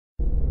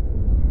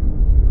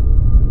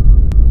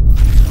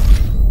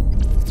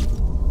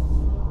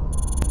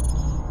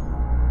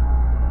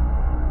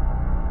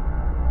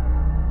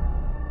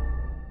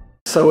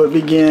So it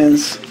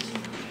begins.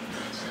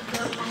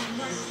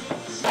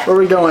 Where are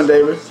we going,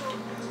 David?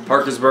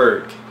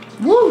 Parkersburg.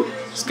 Woo!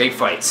 Skate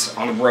fights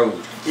on the road.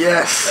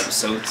 Yes.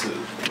 Episode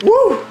 2.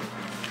 Woo!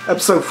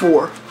 Episode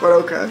 4, but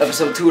okay.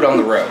 Episode 2 on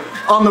the road.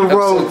 On the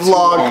road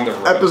vlog. On the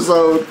road.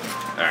 Episode.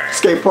 Alright.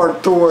 Skate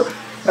park tour.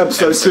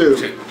 Episode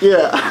 2.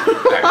 Yeah.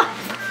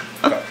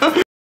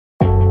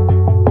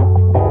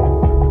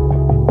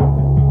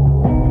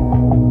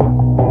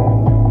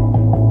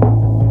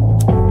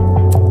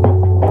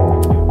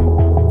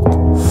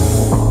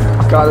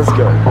 God is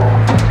good.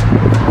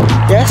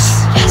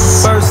 Yes?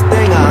 Yes. First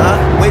thing,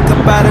 wake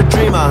up out a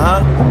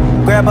dreamer,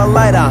 grab a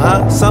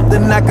lighter,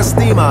 something like a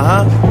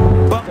steamer,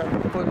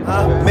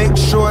 make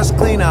sure it's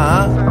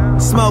cleaner,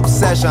 smoke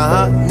session,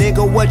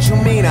 nigga, what you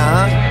mean,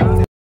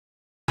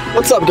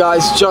 What's up,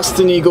 guys?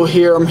 Justin Eagle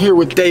here. I'm here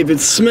with David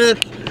Smith.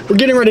 We're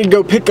getting ready to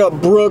go pick up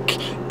Brooke,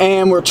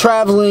 and we're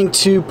traveling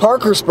to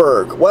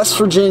Parkersburg, West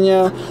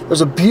Virginia.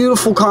 There's a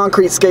beautiful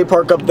concrete skate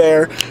park up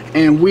there,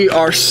 and we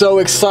are so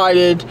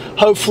excited.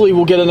 Hopefully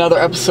we'll get another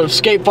episode of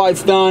Skate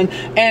Fights done,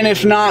 and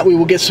if not, we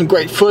will get some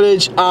great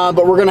footage,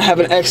 but we're gonna have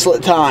an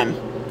excellent time.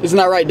 Isn't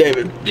that right,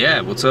 David?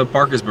 Yeah, what's up,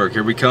 Parkersburg?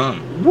 Here we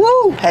come.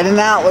 Woo! Heading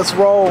out, let's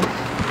roll.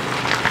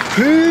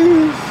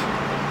 Peace!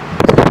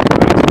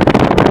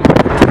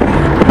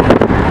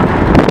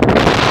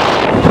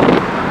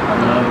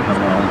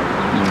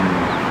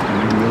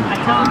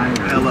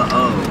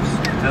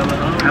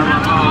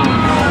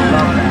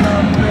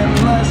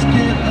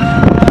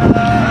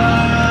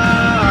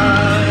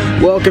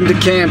 Welcome to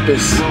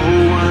campus.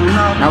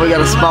 Now we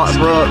got a spot,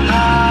 Brooke.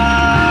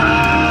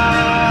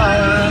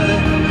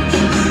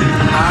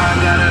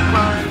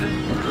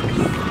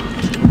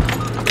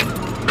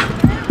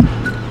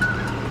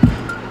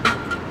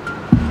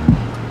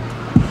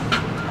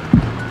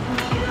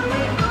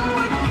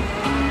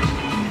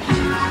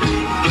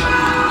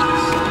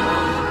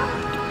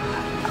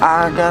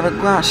 I gotta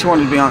grind. She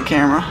wanted to be on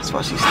camera. That's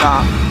why she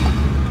stopped.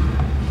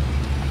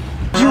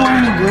 Did you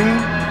wearing the green?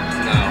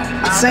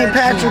 It's St.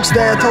 Patrick's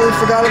Day, I totally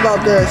forgot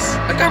about this.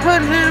 I got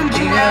red hair and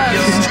blue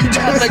eyes.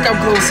 I think I'm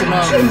close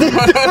enough.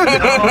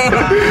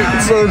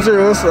 So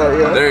true, what's up,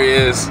 yo? There he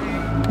is.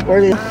 Where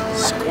are you?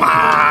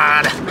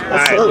 Squad!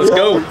 Alright, up, let's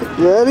go.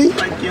 You ready?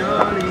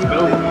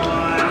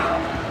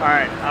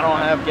 Alright, I don't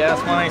have gas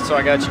money, so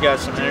I got you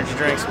guys some energy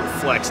drinks with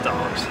Flex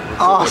dollars.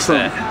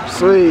 Awesome.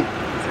 Sweet.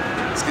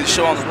 Let's get the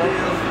show on the road.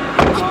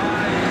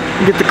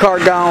 Get the car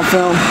guy on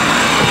film.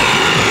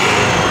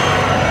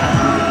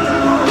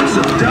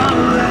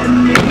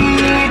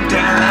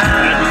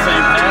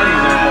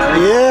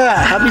 Yeah,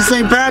 happy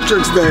St.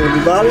 Patrick's Day,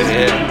 everybody.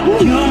 Yeah.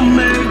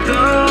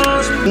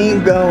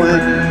 Keep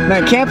going.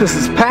 Man, campus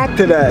is packed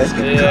today.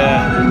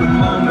 Yeah.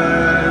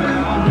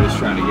 I'm just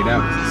trying to get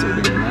out because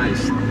it's so damn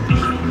nice.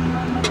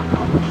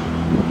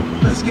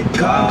 Let's get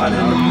caught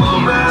in the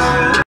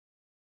moment.